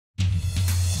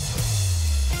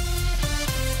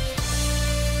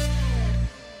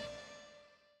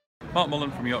Mark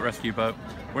Mullen from York Rescue Boat.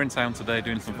 We're in town today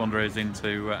doing some fundraising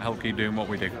to help keep doing what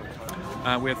we do.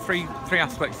 We have three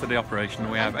aspects to the operation.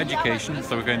 We have education,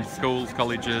 so we're going to schools,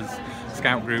 colleges,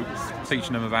 scout groups,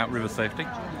 teaching them about river safety.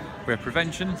 We have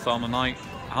prevention, so on the night,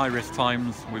 high risk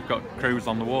times, we've got crews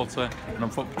on the water and on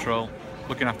foot patrol,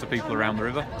 looking after people around the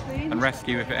river. And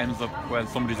rescue, if it ends up where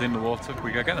somebody's in the water,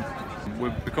 we go get them.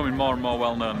 We're becoming more and more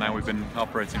well known now. We've been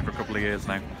operating for a couple of years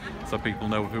now, so people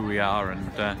know who we are,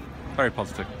 and very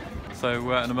positive.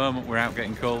 So at the moment we're out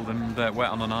getting cold and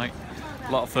wet on the night.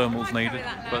 A lot of thermals needed,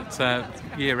 but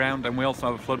year round. And we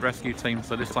also have a flood rescue team,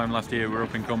 so this time last year we were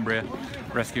up in Cumbria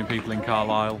rescuing people in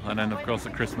Carlisle, and then of course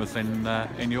at Christmas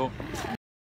in York.